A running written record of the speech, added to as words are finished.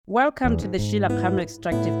Welcome to the Sheila Kamel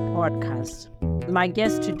Extractive Podcast. My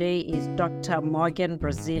guest today is Dr. Morgan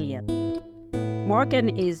Brazillian. Morgan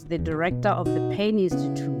is the director of the Payne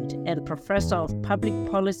Institute and professor of public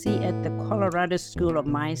policy at the Colorado School of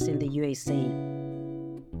Mines in the USA.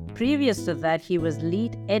 Previous to that, he was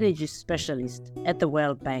lead energy specialist at the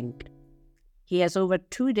World Bank. He has over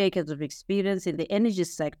 2 decades of experience in the energy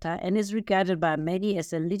sector and is regarded by many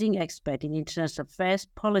as a leading expert in international affairs,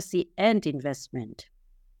 policy, and investment.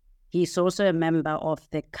 He is also a member of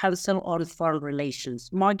the Council on Foreign Relations.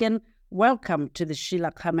 Morgan, welcome to the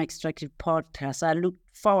Sheila Kamel Extractive Podcast. I look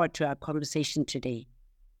forward to our conversation today.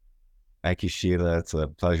 Thank you, Sheila. It's a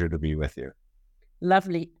pleasure to be with you.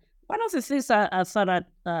 Lovely. One of the things I thought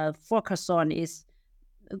I'd focus on is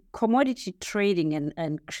commodity trading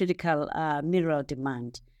and critical mineral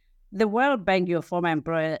demand. The World Bank, your former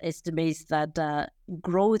employer, estimates that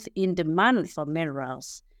growth in demand for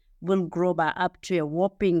minerals will grow by up to a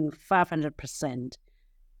whopping 500%.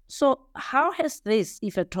 So how has this,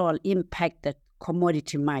 if at all, impacted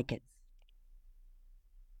commodity markets?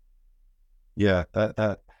 Yeah,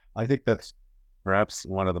 I think that's perhaps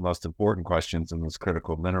one of the most important questions in this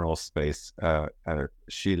critical mineral space,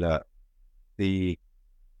 Sheila. The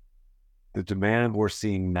demand we're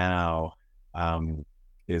seeing now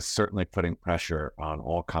is certainly putting pressure on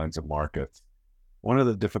all kinds of markets. One of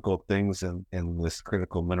the difficult things in this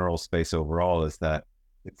critical mineral space overall is that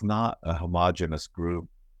it's not a homogeneous group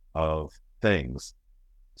of things.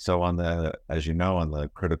 So as you know, on the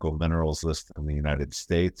critical minerals list in the United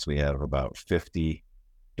States, we have about 50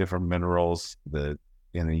 different minerals.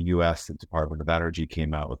 In the US, the Department of Energy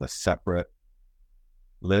came out with a separate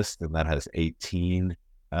list, and that has 18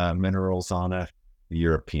 minerals on it. The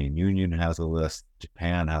European Union has a list,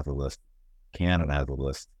 Japan has a list, Canada has a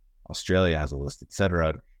list, Australia has a list,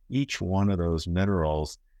 etc. Each one of those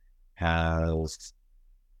minerals has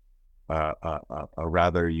a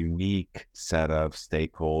rather unique set of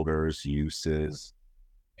stakeholders, uses,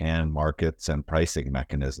 and markets and pricing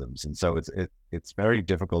mechanisms. And so it's very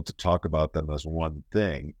difficult to talk about them as one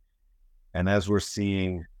thing. And as we're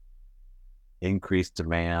seeing increased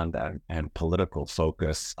demand and political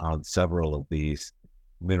focus on several of these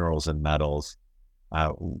minerals and metals,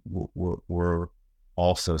 we're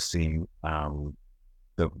also seeing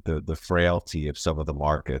the frailty of some of the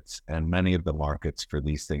markets, and many of the markets for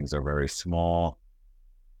these things are very small.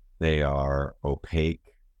 They are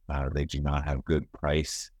opaque. They do not have good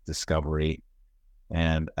price discovery.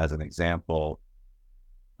 And as an example,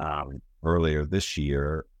 earlier this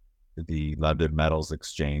year, the London Metals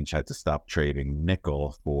Exchange had to stop trading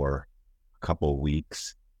nickel for a couple of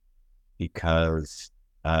weeks because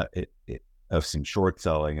of some short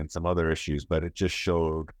selling and some other issues, but it just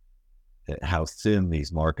showed how thin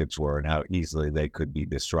these markets were and how easily they could be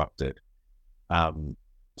disrupted.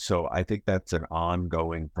 So I think that's an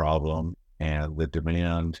ongoing problem, and the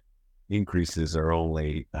demand increases are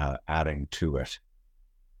only adding to it.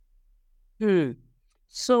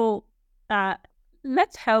 So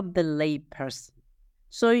let's help the layperson.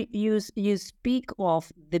 So you speak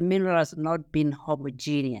of the minerals not being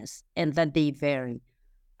homogeneous and that they vary.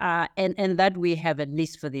 And that we have a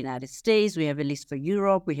list for the United States, we have a list for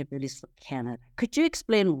Europe, we have a list for Canada. Could you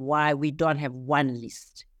explain why we don't have one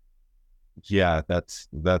list? Yeah, it's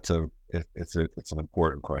an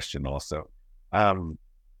important question also.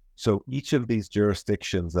 So each of these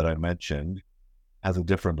jurisdictions that I mentioned has a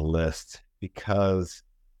different list because,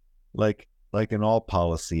 like in all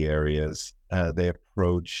policy areas, they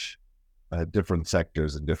approach different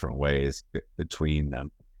sectors in different ways between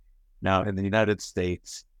them. Now, in the United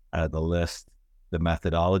States, the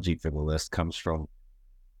methodology for the list comes from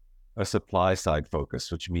a supply side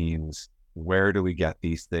focus, which means where do we get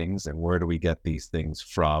these things and where do we get these things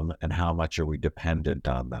from and how much are we dependent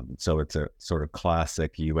on them? So it's a sort of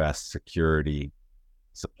classic US security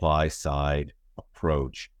supply side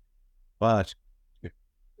approach, but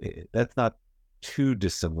that's not too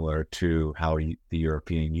dissimilar to how the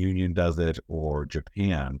European Union does it or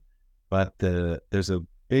Japan, but there's a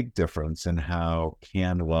big difference in how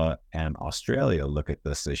Canada and Australia look at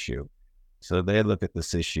this issue. So they look at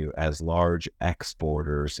this issue as large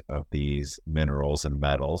exporters of these minerals and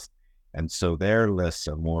metals. And so their lists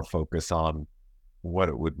are more focused on what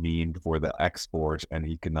it would mean for the export and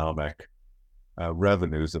economic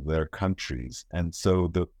revenues of their countries. And so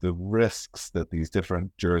the risks that these different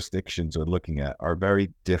jurisdictions are looking at are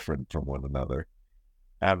very different from one another.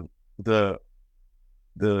 And the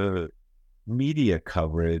media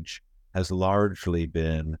coverage has largely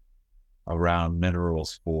been around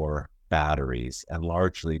minerals for batteries and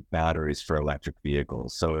largely batteries for electric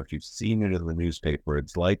vehicles. So if you've seen it in the newspaper,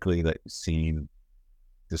 it's likely that you've seen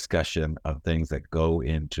discussion of things that go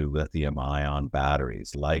into lithium ion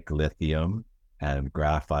batteries, like lithium and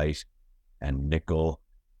graphite and nickel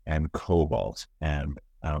and cobalt. And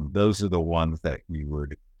those are the ones that you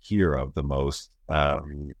would hear of the most,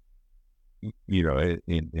 in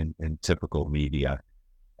typical media.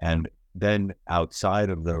 And then outside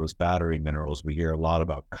of those battery minerals, we hear a lot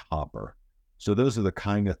about copper. So those are the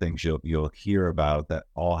kind of things you'll hear about that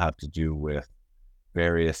all have to do with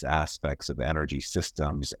various aspects of energy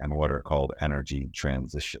systems and what are called energy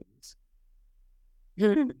transitions.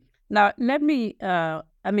 Now, let me,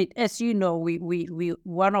 as you know, we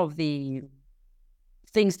one of the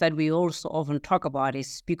things that we also often talk about is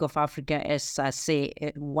speak of Africa as, say,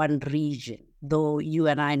 one region, though you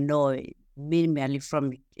and I know minimally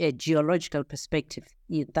from a geological perspective,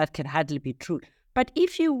 that can hardly be true. But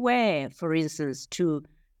if you were, for instance, to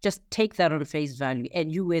just take that on face value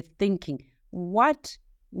and you were thinking, what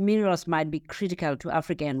minerals might be critical to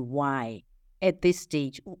Africa and why at this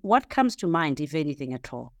stage, what comes to mind, if anything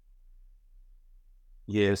at all?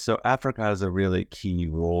 Yeah, so Africa has a really key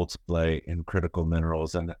role to play in critical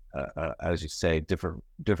minerals, and as you say, different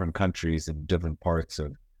countries in different parts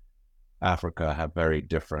of Africa have very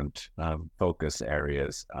different focus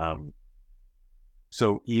areas.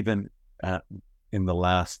 So even in the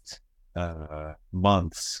last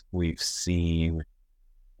months, we've seen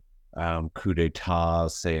coup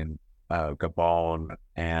d'etats, say in Gabon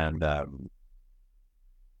and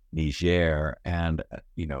Niger, and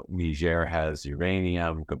Niger has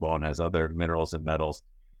uranium, Gabon has other minerals and metals,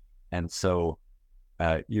 and so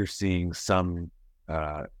you're seeing some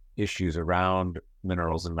issues around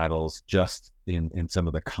minerals and metals just in some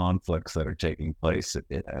of the conflicts that are taking place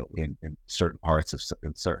in certain parts of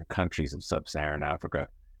in certain countries of sub-Saharan Africa.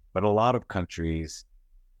 But a lot of countries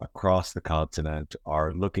across the continent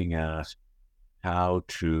are looking at how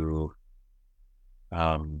to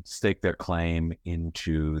stake their claim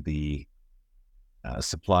into the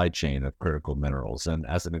supply chain of critical minerals. And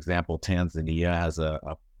as an example, Tanzania has a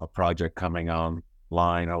project coming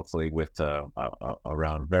online, hopefully with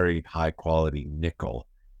around very high quality nickel.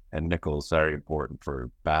 And nickel is very important for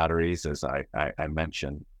batteries, as I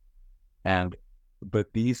mentioned.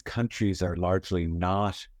 But these countries are largely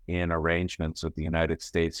not in arrangements with the United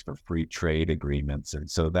States for free trade agreements. And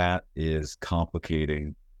so that is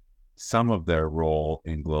complicating some of their role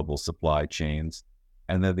in global supply chains.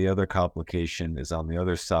 And then the other complication is on the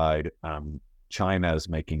other side. China is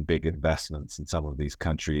making big investments in some of these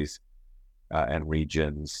countries and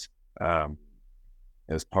regions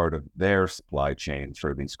as part of their supply chain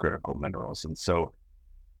for these critical minerals. And so,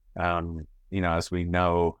 as we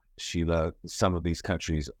know, Sheila, some of these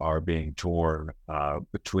countries are being torn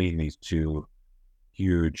between these two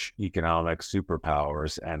huge economic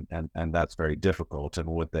superpowers, and that's very difficult. And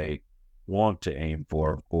what they want to aim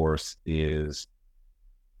for, of course, is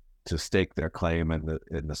to stake their claim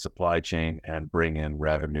in the supply chain and bring in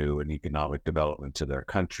revenue and economic development to their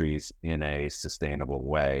countries in a sustainable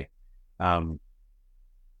way.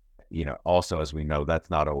 Also, as we know,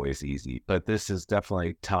 that's not always easy, but this is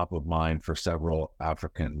definitely top of mind for several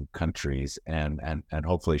African countries, and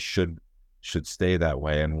hopefully should stay that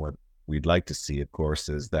way. And what we'd like to see, of course,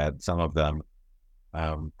 is that some of them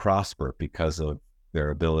prosper because of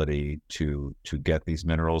their ability to get these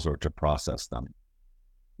minerals or to process them.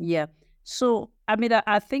 Yeah. So, I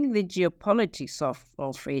think the geopolitics of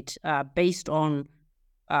it, based on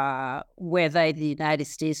whether the United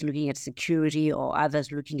States looking at security or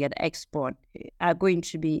others looking at export, are going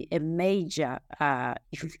to be a major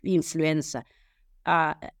influencer.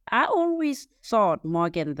 I always thought,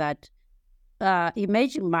 Morgan, that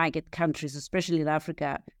emerging market countries, especially in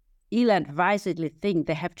Africa, ill-advisedly think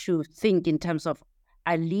they have to think in terms of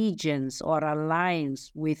allegiance or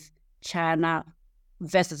alliance with China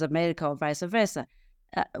versus America or vice versa,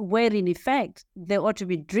 where in effect they ought to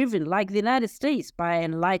be driven, like the United States, by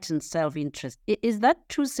enlightened self-interest. Is that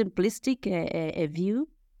too simplistic a view?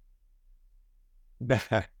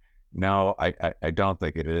 No, I don't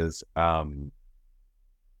think it is. I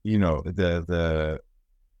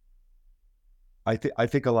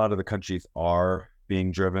think a lot of the countries are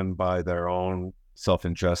being driven by their own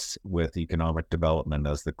self-interest with economic development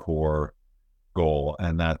as the core goal,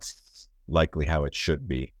 and that's likely how it should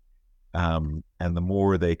be. And the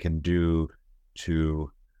more they can do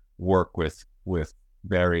to work with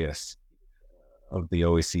various of the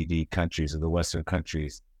OECD countries or the Western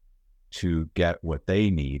countries to get what they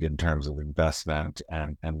need in terms of investment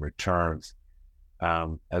and returns,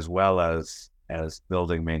 as well as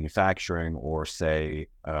building manufacturing or, say,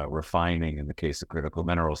 refining in the case of critical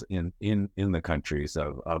minerals in the countries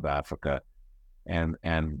of Africa,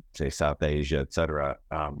 and say South Asia, et cetera,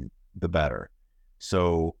 the better.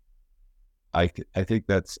 So I think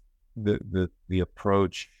that's the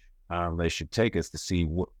approach they should take, is to see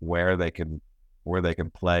where they can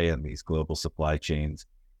play in these global supply chains,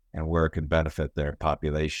 and where it can benefit their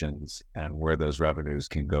populations, and where those revenues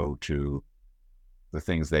can go to the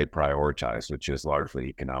things they prioritize, which is largely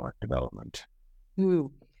economic development. Hmm.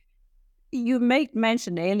 You made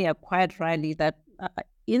mention earlier, quite rightly, that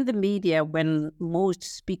in the media, when most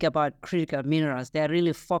speak about critical minerals, they're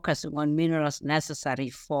really focusing on minerals necessary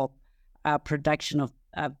for production of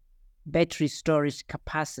battery storage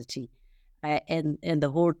capacity and the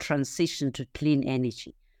whole transition to clean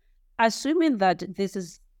energy. Assuming that this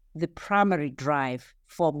is the primary drive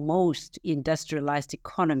for most industrialized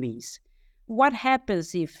economies, what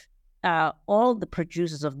happens if all the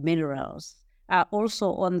producers of minerals are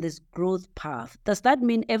also on this growth path? Does that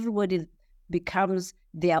mean everybody becomes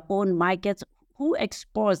their own markets? Who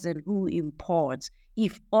exports and who imports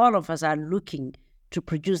if all of us are looking to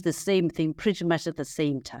produce the same thing pretty much at the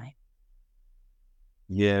same time?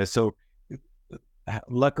 Yeah, so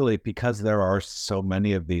luckily, because there are so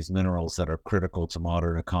many of these minerals that are critical to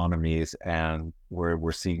modern economies, and where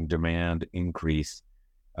we're seeing demand increase,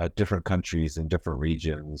 different countries in different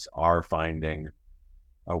regions are finding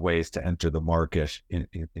ways to enter the market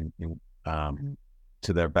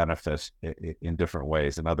to their benefit in different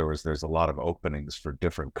ways. In other words, there's a lot of openings for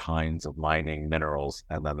different kinds of mining minerals,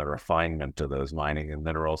 and then the refinement of those mining and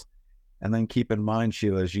minerals. And then keep in mind,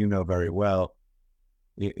 Sheila, as you know very well,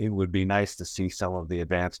 it would be nice to see some of the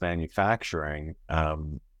advanced manufacturing,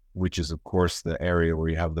 which is, of course, the area where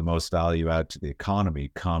you have the most value add to the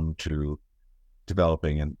economy, come to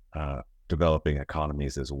developing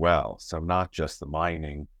economies as well. So not just the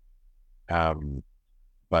mining,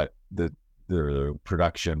 but the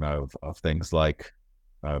production of things like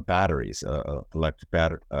batteries,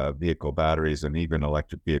 electric vehicle batteries, and even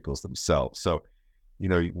electric vehicles themselves. So,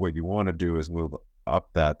 what you want to do is move up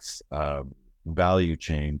that value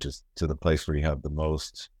chain to the place where you have the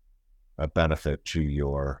most benefit to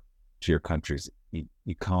your country's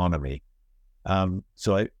economy.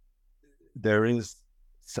 So there is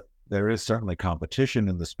certainly competition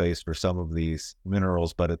in the space for some of these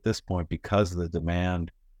minerals, but at this point, because the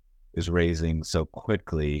demand is raising so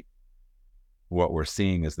quickly, what we're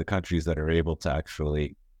seeing is the countries that are able to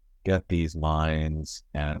actually get these mines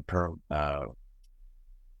and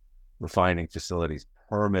refining facilities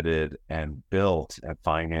permitted and built and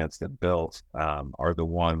financed and built are the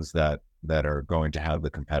ones that are going to have the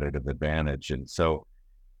competitive advantage. And so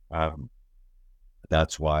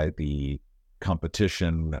that's why the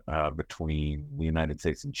competition between the United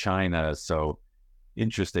States and China is so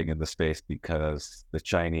interesting in the space, because the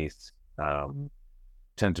Chinese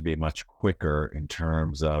tend to be much quicker in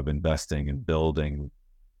terms of investing and building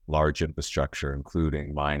large infrastructure,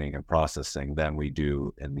 including mining and processing, than we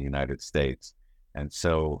do in the United States. And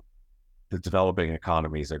so the developing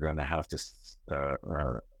economies are going to have to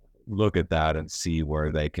look at that and see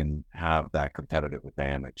where they can have that competitive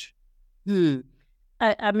advantage.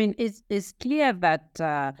 I mean, it's clear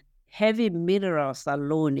that heavy minerals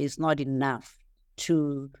alone is not enough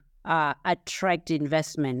to attract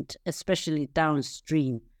investment, especially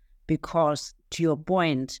downstream, because, to your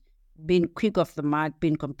point, being quick off the mark,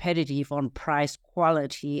 being competitive on price,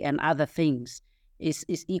 quality, and other things is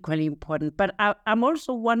equally important. But I'm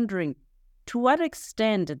also wondering, to what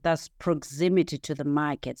extent does proximity to the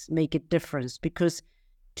markets make a difference? Because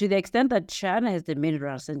to the extent that China has the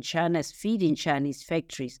minerals and China is feeding Chinese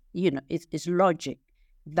factories, it's logic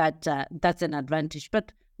that that's an advantage.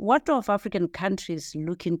 But what of African countries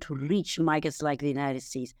looking to reach markets like the United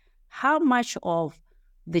States? How much of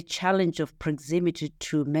the challenge of proximity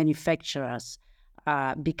to manufacturers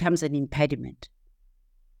becomes an impediment?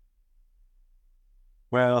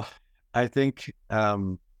 Well, I think,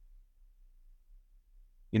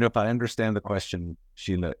 if I understand the question,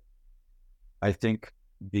 Sheila, I think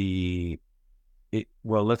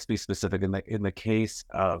let's be specific. In the case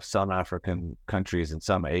of some African countries and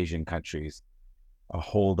some Asian countries,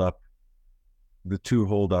 the two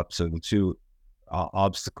holdups or the two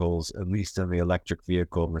obstacles, at least in the electric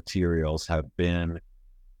vehicle materials, have been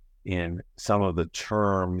in some of the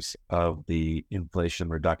terms of the Inflation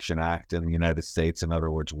Reduction Act in the United States. In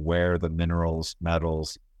other words, where the minerals,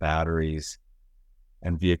 metals, batteries,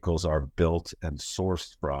 and vehicles are built and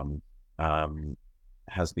sourced from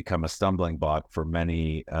has become a stumbling block for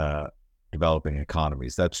many developing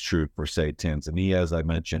economies. That's true for, say, Tanzania, as I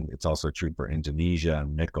mentioned. It's also true for Indonesia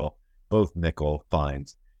and both nickel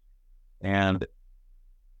finds. And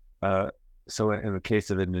so in the case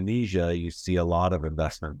of Indonesia, you see a lot of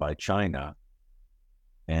investment by China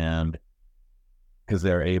and because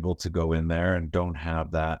they're able to go in there and don't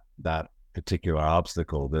have that particular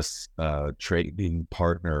obstacle, this trading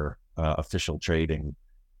partner, official trading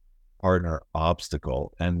partner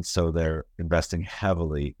obstacle. And so they're investing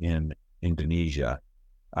heavily in Indonesia.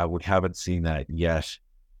 We haven't seen that yet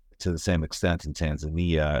to the same extent in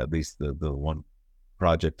Tanzania, at least the one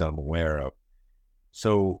project I'm aware of.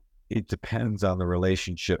 So it depends on the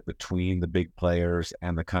relationship between the big players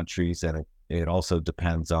and the countries, and it also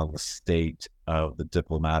depends on the state of the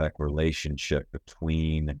diplomatic relationship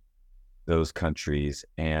between those countries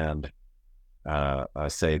and,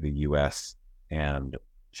 say, the U.S. and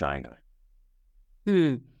China.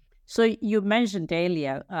 So you mentioned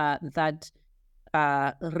earlier that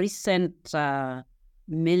recent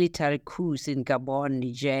military coups in Gabon,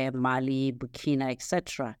 Niger, Mali, Burkina,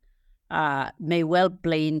 etc., may well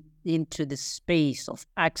play into the space of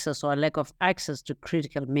access or lack of access to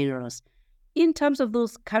critical minerals. In terms of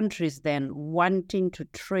those countries then wanting to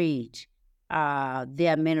trade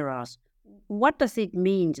their minerals, what does it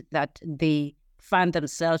mean that they find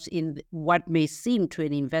themselves in what may seem to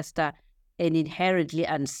an investor an inherently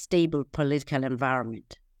unstable political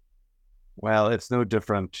environment? Well, it's no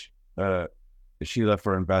different, Sheila,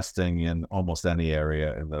 for investing in almost any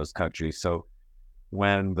area in those countries. So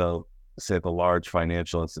when the large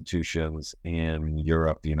financial institutions in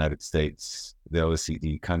Europe, the United States, the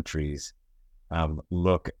OECD countries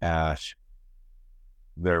look at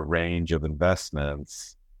their range of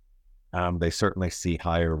investments, they certainly see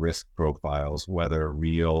higher risk profiles, whether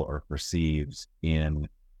real or perceived, in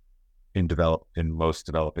most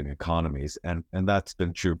developing economies, and that's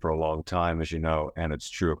been true for a long time, as you know, and it's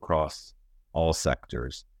true across all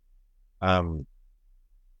sectors. In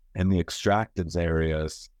the extractives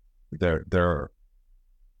areas, they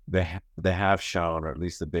have shown, or at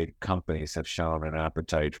least the big companies have shown, an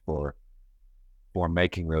appetite for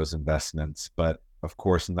making those investments, but of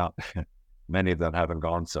course, not many of them haven't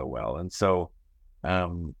gone so well, and so.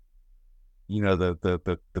 The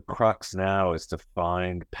crux now is to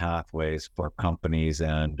find pathways for companies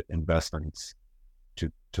and investments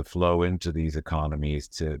to flow into these economies,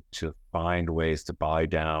 to find ways to buy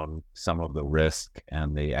down some of the risk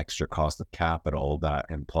and the extra cost of capital that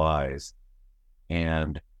implies,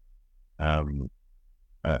 and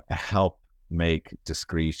help make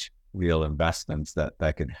discrete, real investments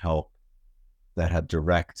that can help, that have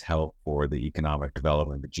direct help for the economic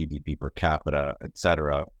development, the GDP per capita, et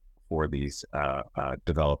cetera, for these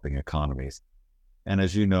developing economies. And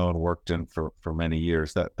as you know, and worked in for many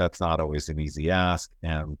years, that's not always an easy ask.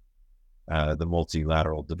 And the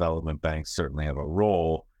multilateral development banks certainly have a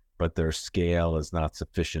role, but their scale is not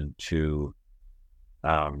sufficient to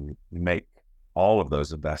make all of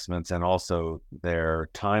those investments. And also their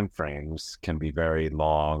timeframes can be very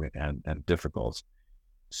long and difficult.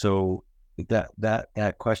 So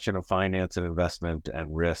that question of finance and investment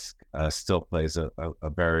and risk still plays a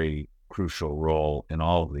very crucial role in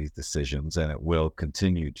all of these decisions, and it will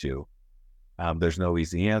continue to. There's no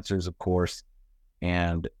easy answers, of course,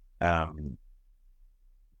 and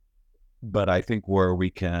but I think where we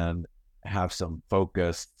can have some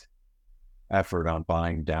focused effort on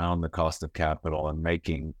buying down the cost of capital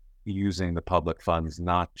and using the public funds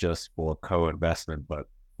not just for co-investment but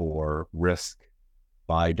for risk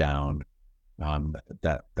buy down,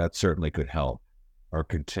 that certainly could help or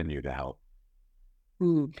continue to help.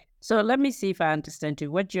 So let me see if I understand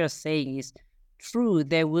you. What you're saying is true,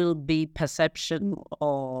 there will be perception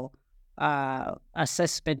or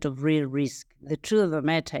assessment of real risk. The truth of the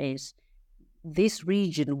matter is this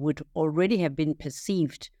region would already have been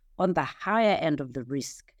perceived on the higher end of the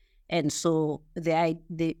risk. And so the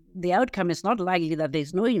outcome is not likely that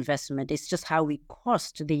there's no investment. It's just how we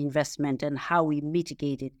cost the investment and how we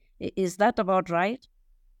mitigate it. Is that about right?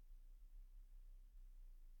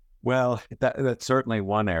 Well, that's certainly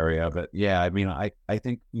one area, but yeah, I mean, I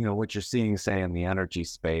think, what you're seeing, say, in the energy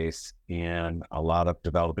space in a lot of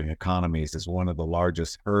developing economies is one of the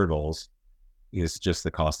largest hurdles is just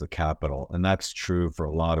the cost of capital. And that's true for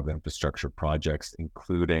a lot of infrastructure projects,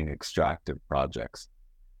 including extractive projects.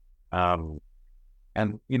 And,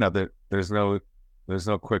 there's no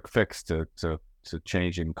quick fix to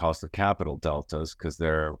changing cost of capital deltas, because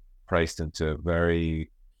they're priced into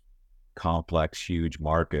very complex, huge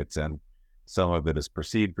markets, and some of it is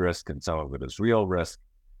perceived risk and some of it is real risk,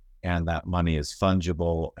 and that money is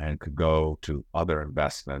fungible and could go to other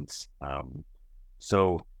investments.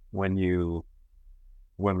 So when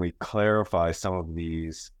we clarify some of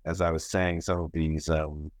these, as I was saying, some of these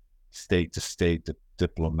state-to-state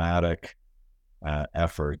diplomatic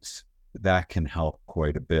efforts, that can help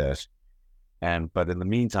quite a bit. But in the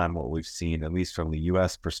meantime, what we've seen, at least from the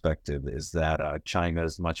U.S. perspective, is that China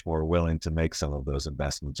is much more willing to make some of those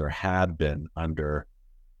investments, or had been under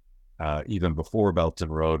even before Belt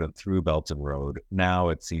and Road and through Belt and Road. Now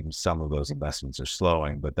it seems some of those investments are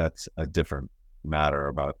slowing, but that's a different matter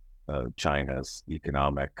about China's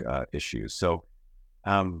economic issues. So,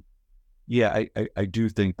 yeah, I do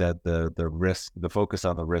think that the focus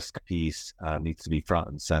on the risk piece needs to be front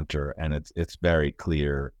and center, and it's very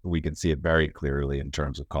clear. We can see it very clearly in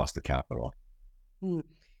terms of cost of capital.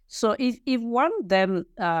 So if one then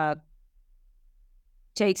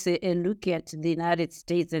takes a look at the United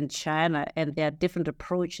States and China and their different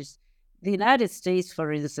approaches, the United States,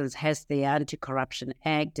 for instance, has the Anti-Corruption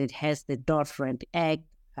Act, it has the Dodd-Frank Act,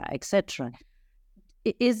 etc.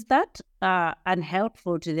 Is that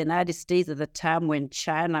unhelpful to the United States at the time when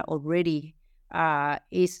China already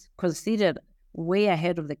is considered way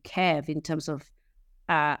ahead of the curve in terms of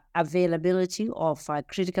availability of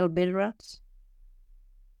critical minerals?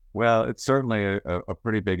 Well, it's certainly a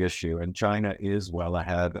pretty big issue, and China is well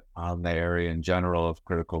ahead on the area in general of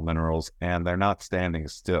critical minerals, and they're not standing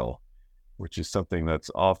still, which is something that's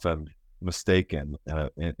often mistaken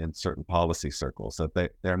in certain policy circles,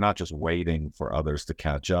 that they're not just waiting for others to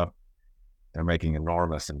catch up. They're making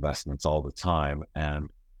enormous investments all the time, and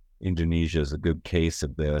Indonesia is a good case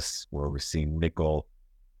of this, where we're seeing nickel.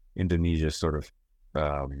 Indonesia sort of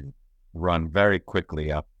run very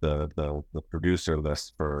quickly up the producer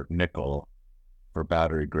list for nickel, for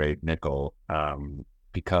battery grade nickel,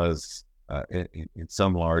 because in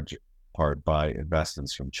some large part by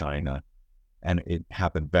investments from China. And it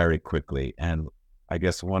happened very quickly. And I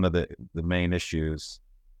guess one of the main issues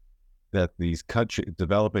that these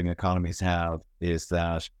developing economies have is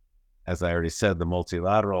that, as I already said, the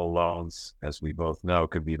multilateral loans, as we both know,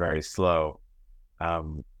 could be very slow.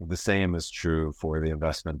 The same is true for the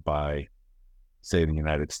investment by, say, the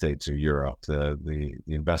United States or Europe. The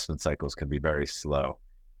investment cycles can be very slow.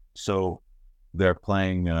 So they're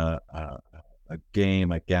playing a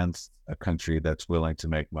game against a country that's willing to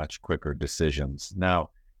make much quicker decisions. Now,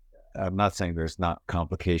 I'm not saying there's not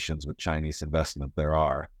complications with Chinese investment. There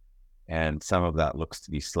are. And some of that looks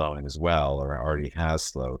to be slowing as well, or already has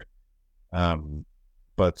slowed.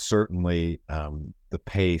 But certainly the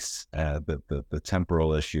pace, the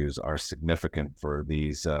temporal issues are significant for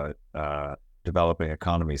these developing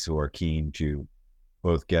economies who are keen to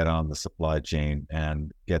both get on the supply chain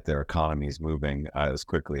and get their economies moving as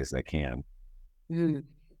quickly as they can.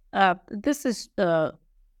 This is a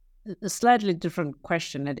slightly different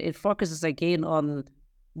question, and it focuses again on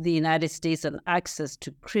the United States and access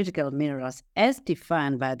to critical minerals as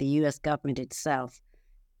defined by the U.S. government itself.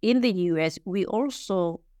 In the U.S., we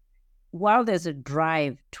also, while there's a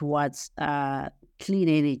drive towards clean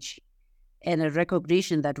energy and a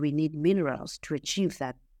recognition that we need minerals to achieve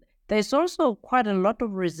that, there's also quite a lot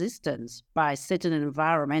of resistance by certain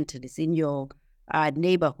environmentalists in your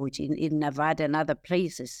neighborhood, in Nevada and other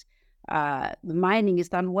places. Mining is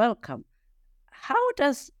unwelcome.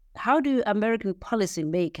 How do American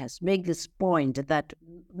policymakers make this point that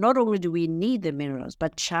not only do we need the minerals,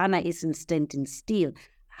 but China isn't standing still?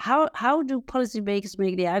 How do policymakers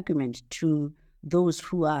make the argument to those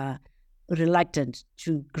who are reluctant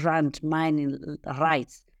to grant mining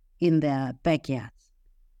rights in their backyards?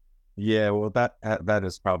 Yeah, well, that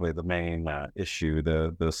is probably the main issue.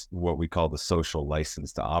 The what we call the social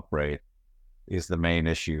license to operate is the main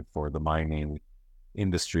issue for the mining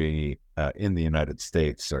industry in the United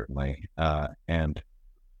States, certainly, and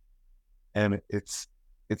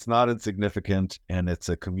it's not insignificant, and it's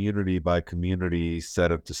a community by community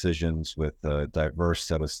set of decisions with a diverse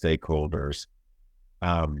set of stakeholders.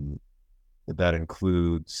 That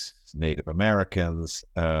includes Native Americans,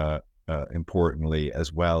 importantly,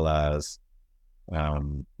 as well as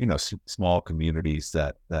small communities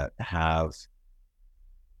that have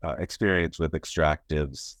experience with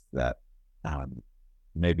extractives that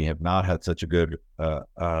maybe have not had such a good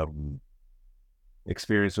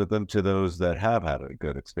experience with them, to those that have had a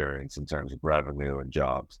good experience in terms of revenue and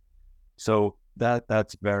jobs. So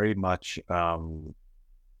that's very much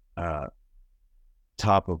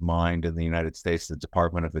top of mind in the United States. The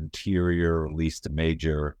Department of Interior released a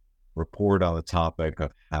major report on the topic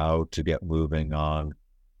of how to get moving on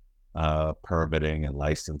permitting and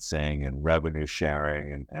licensing and revenue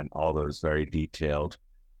sharing and all those very detailed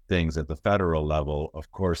things at the federal level.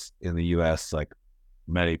 Of course, in the U.S., like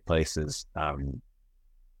many places,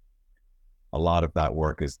 a lot of that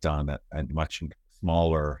work is done at much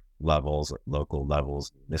smaller levels, local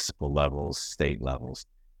levels, municipal levels, state levels.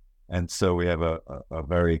 And so we have a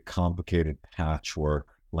very complicated patchwork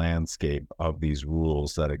landscape of these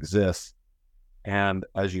rules that exist. And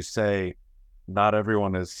as you say, not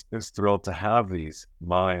everyone is thrilled to have these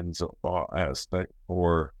mines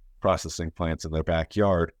or processing plants in their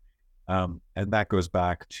backyard. And that goes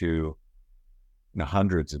back to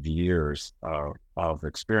hundreds of years of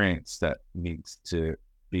experience that needs to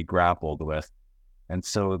be grappled with. And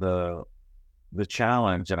so the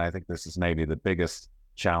challenge, and I think this is maybe the biggest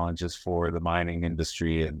challenges for the mining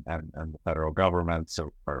industry and the federal governments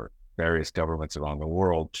or various governments around the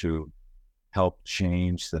world to help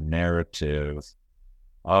change the narrative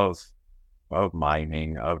of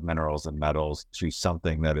mining, of minerals and metals to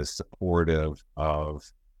something that is supportive of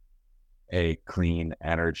a clean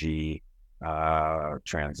energy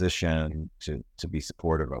transition, to be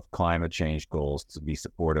supportive of climate change goals, to be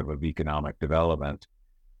supportive of economic development,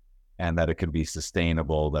 and that it can be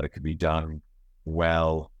sustainable, that it could be done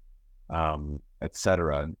well, et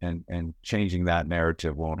cetera. And changing that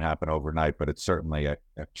narrative won't happen overnight, but it's certainly a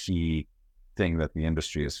key thing that the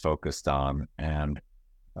industry is focused on. And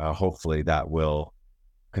hopefully that will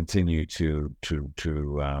continue to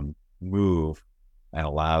move and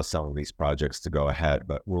allow some of these projects to go ahead.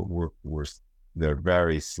 But they're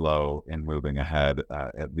very slow in moving ahead,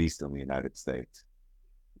 at least in the United States.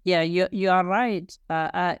 Yeah, you are right.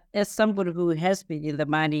 As somebody who has been in the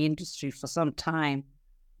mining industry for some time,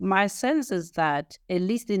 my sense is that, at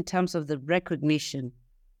least in terms of the recognition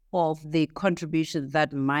of the contribution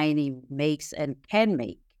that mining makes and can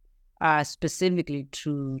make, specifically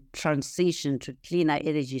to transition to cleaner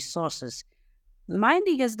energy sources,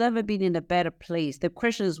 mining has never been in a better place. The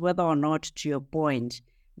question is whether or not, to your point,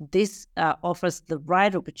 this offers the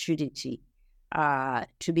right opportunity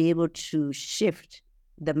to be able to shift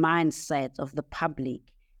the mindset of the public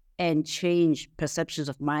and change perceptions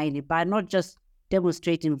of mining by not just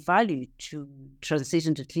demonstrating value to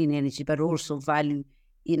transition to clean energy, but also value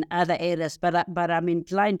in other areas. But I'm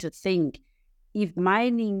inclined to think, if the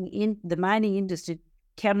mining industry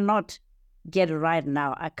cannot get it right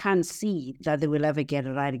now, I can't see that they will ever get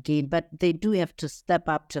it right again. But they do have to step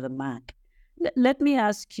up to the mark. Let me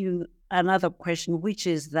ask you another question, which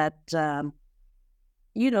is that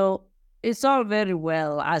it's all very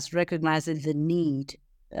well as recognizing the need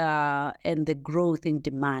and the growth in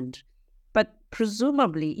demand. But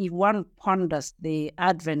presumably, if one ponders the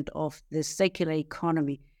advent of the circular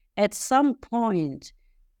economy, at some point,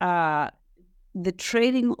 the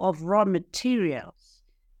trading of raw materials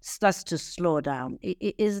starts to slow down.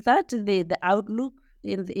 Is that the outlook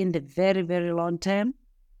in the very, very long term?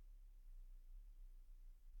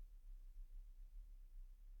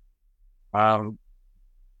 Can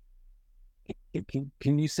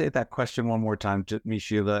you say that question one more time,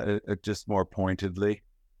 Sheila, just more pointedly?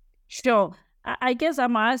 Sure. I guess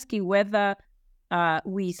I'm asking whether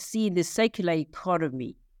we see the circular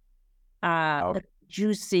economy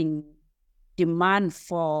reducing demand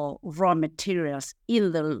for raw materials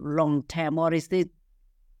in the long term, or is it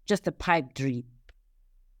just a pipe dream?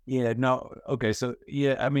 Yeah, no. Okay. So,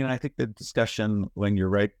 yeah, I mean, I think the discussion, when you're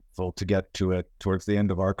rightful to get to it towards the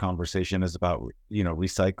end of our conversation, is about,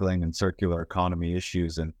 recycling and circular economy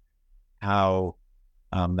issues and how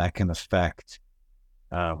that can affect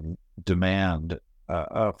demand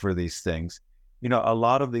for these things. A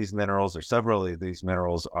lot of these minerals, or several of these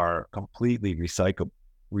minerals, are completely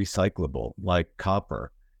recyclable, like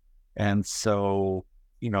copper. And so,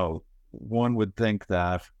 one would think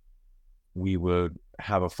that we would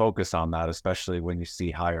have a focus on that, especially when you see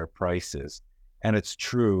higher prices. And it's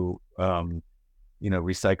true,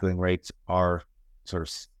 recycling rates are sort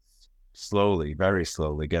of slowly, very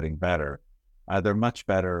slowly getting better. They're much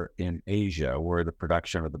better in Asia, where the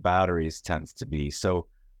production of the batteries tends to be. So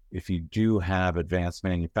if you do have advanced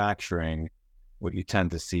manufacturing, what you tend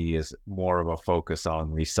to see is more of a focus on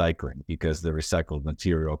recycling, because the recycled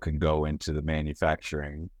material can go into the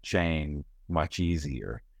manufacturing chain much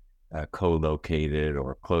easier, co-located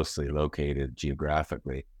or closely located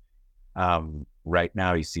geographically. Right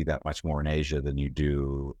now, you see that much more in Asia than you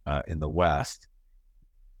do in the West.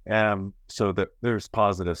 So that there's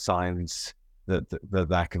positive signs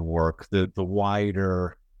that can work. The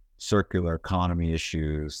wider circular economy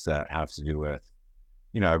issues that have to do with,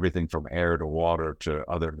 everything from air to water to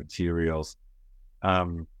other materials. I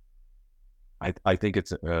think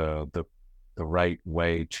it's the right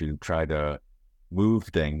way to try to move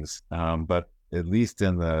things. But at least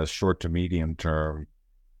in the short to medium term,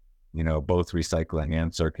 both recycling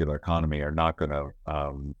and circular economy are not going to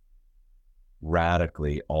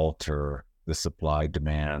radically alter the supply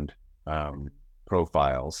demand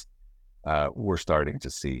profiles we're starting to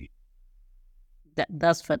see.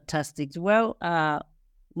 That's fantastic. Well,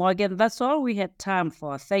 Morgan, that's all we had time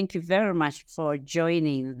for. Thank you very much for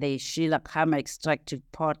joining the Sheila Khama Extractive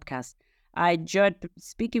Podcast. I enjoyed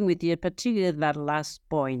speaking with you, particularly that last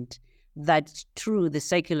point. That's true, the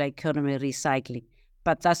circular economy recycling,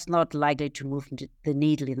 but that's not likely to move the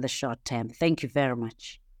needle in the short term. Thank you very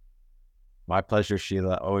much. My pleasure,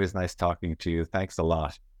 Sheila. Always nice talking to you. Thanks a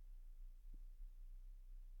lot.